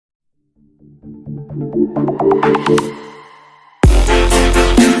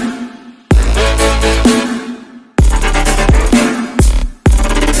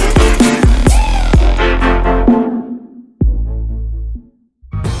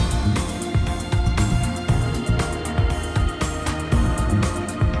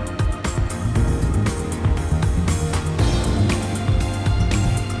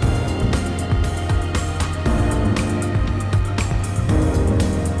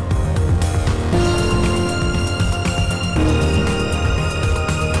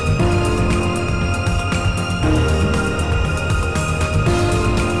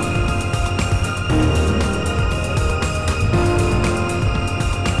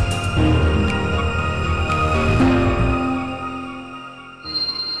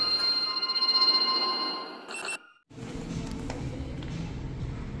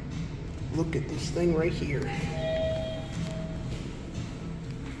Look at this thing right here.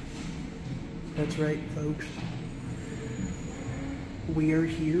 That's right, folks. We are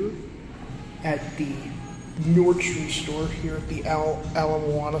here at the Nordstorm store here at the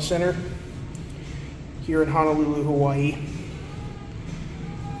Moana Center here in Honolulu, Hawaii.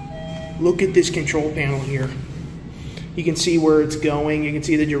 Look at this control panel here. You can see where it's going. You can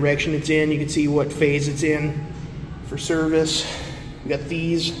see the direction it's in. You can see what phase it's in for service. We got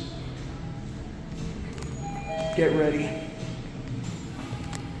these. Get ready.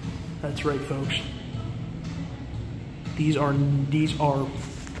 That's right, folks. These are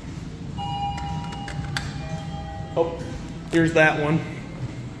oh, here's that one.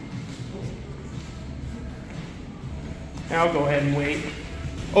 Now I'll go ahead and wait.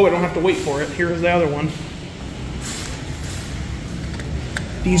 Oh, I don't have to wait for it. Here's the other one.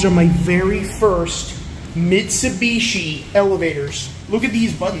 These are my very first Mitsubishi elevators. Look at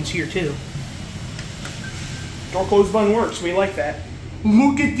these buttons here too. Door close button works. We like that.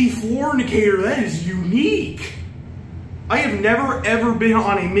 Look at the floor indicator. That is unique. I have never ever been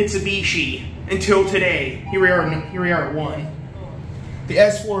on a Mitsubishi until today. Here we are at 1. The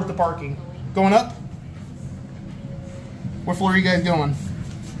S floor is the parking. Going up? What floor are you guys going?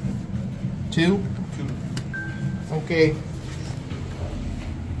 2? 2. Okay.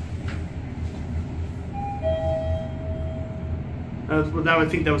 I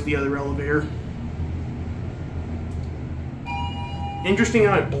think that was the other elevator. Interesting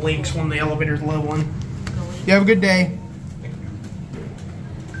how it blinks when the elevator's leveling. You have a good day.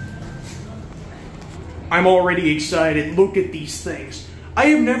 I'm already excited. Look at these things. I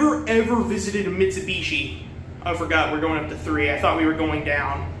have never ever visited a Mitsubishi. I forgot we're going up to 3. I thought we were going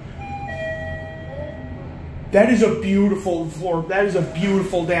down. That is a beautiful floor. That is a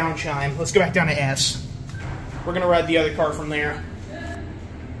beautiful down chime. Let's go back down to S. We're going to ride the other car from there.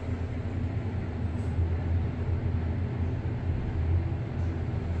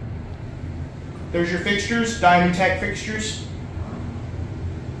 There's your fixtures, Diamond Tech fixtures.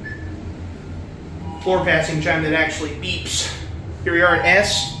 Floor passing chime that actually beeps. Here we are at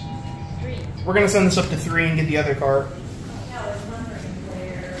S. 3. We're going to send this up to 3 and get the other car. Yeah, I was wondering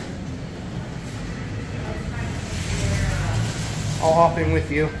where... I'll hop in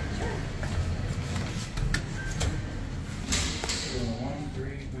with you.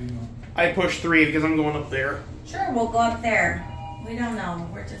 I pushed 3 because I'm going up there. Sure, we'll go up there. We don't know.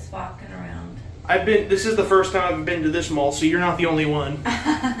 We're just walking around. This is the first time I've been to this mall, so you're not the only one.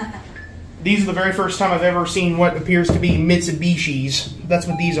 These are the very first time I've ever seen what appears to be Mitsubishis. That's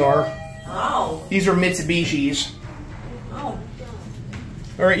what these are. Oh. These are Mitsubishis. Oh.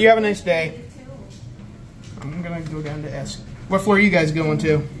 All right, you have a nice day. I'm going to go down to S. What floor are you guys going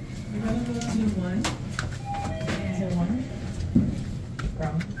to? We're going to go to 1. Is it 1?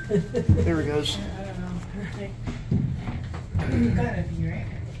 There it goes. I don't know. You gotta be, right?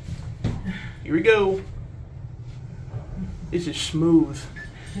 Here we go. This is smooth.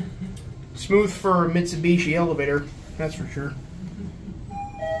 Smooth for a Mitsubishi elevator, that's for sure.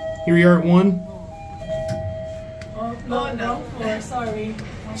 Here we are at 1. Oh, no. 4, sorry.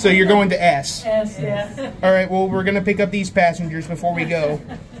 So you're going to S. S, yeah. All right, well, we're going to pick up these passengers before we go.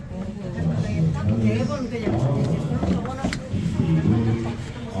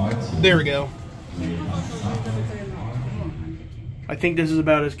 There we go. I think this is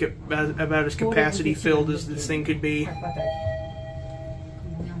about as capacity filled as this thing could be.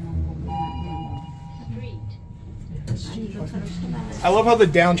 I love how the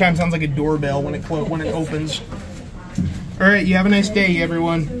down chime sounds like a doorbell when it opens. All right, you have a nice day,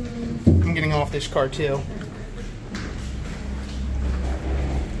 everyone. I'm getting off this car too.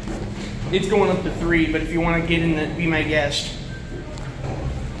 It's going up to 3, but if you want to get in, be my guest.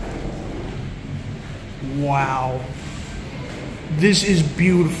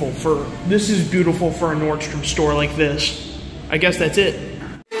 This is beautiful for a Nordstrom store like this. I guess that's it.